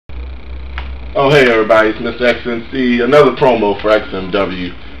Oh, hey everybody, it's Mr. XNC, another promo for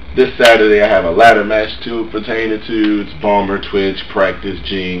XMW. This Saturday I have a ladder match too pertaining to it's Bomber, Twitch, Practice,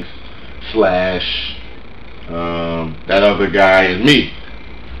 Jinx, Slash, that other guy, and me.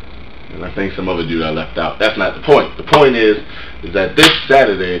 And I think some other dude I left out. That's not the point. The point is that this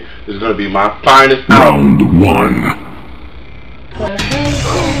Saturday is going to be my finest Round one.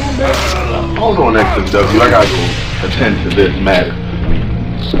 Hold on, XMW, I gotta go attend to this matter.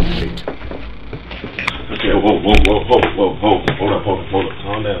 Okay, whoa, hold up,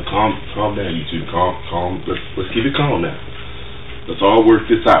 calm down, you two, calm, let's keep it calm now. Let's all work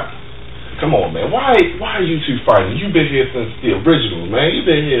this out. Come on, man, why are you two fighting? You've been here since the original, man, you've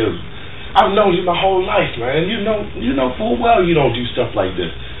been here, I've known you my whole life, man, you know full well you don't do stuff like this.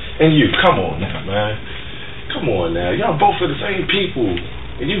 And you, come on now, man, come on now, y'all both are the same people,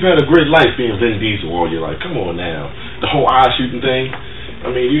 and you've had a great life being Vin Diesel all your life, come on now, the whole eye shooting thing. I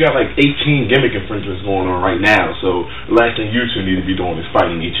mean, you got like 18 gimmick infringements going on right now, so the last thing you two need to be doing is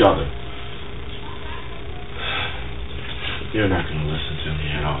fighting each other. You're not going to listen to me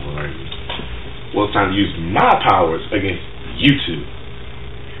at all, are you? Well, it's time to use my powers against you two.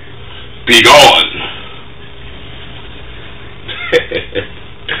 Be gone!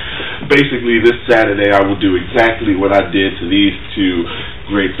 Basically, this Saturday I will do exactly what I did to these two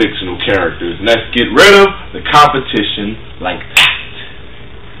great fictional characters, and that's get rid of the competition like that.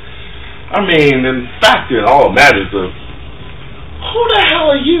 I mean, in fact, it all matters of who the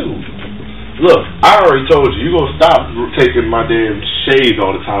hell are you? Look, I already told you, you're going to stop taking my damn shades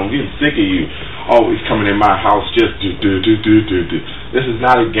all the time. I'm getting sick of you always coming in my house just do. This is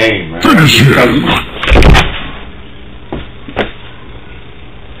not a game, man. Finish him!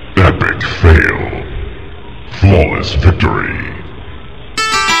 Epic fail. Flawless victory.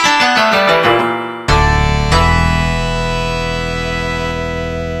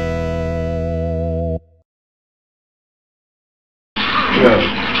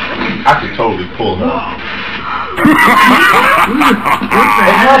 I could totally pull her. How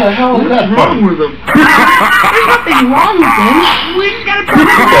the hell is that wrong with him? There's nothing wrong with him. We just gotta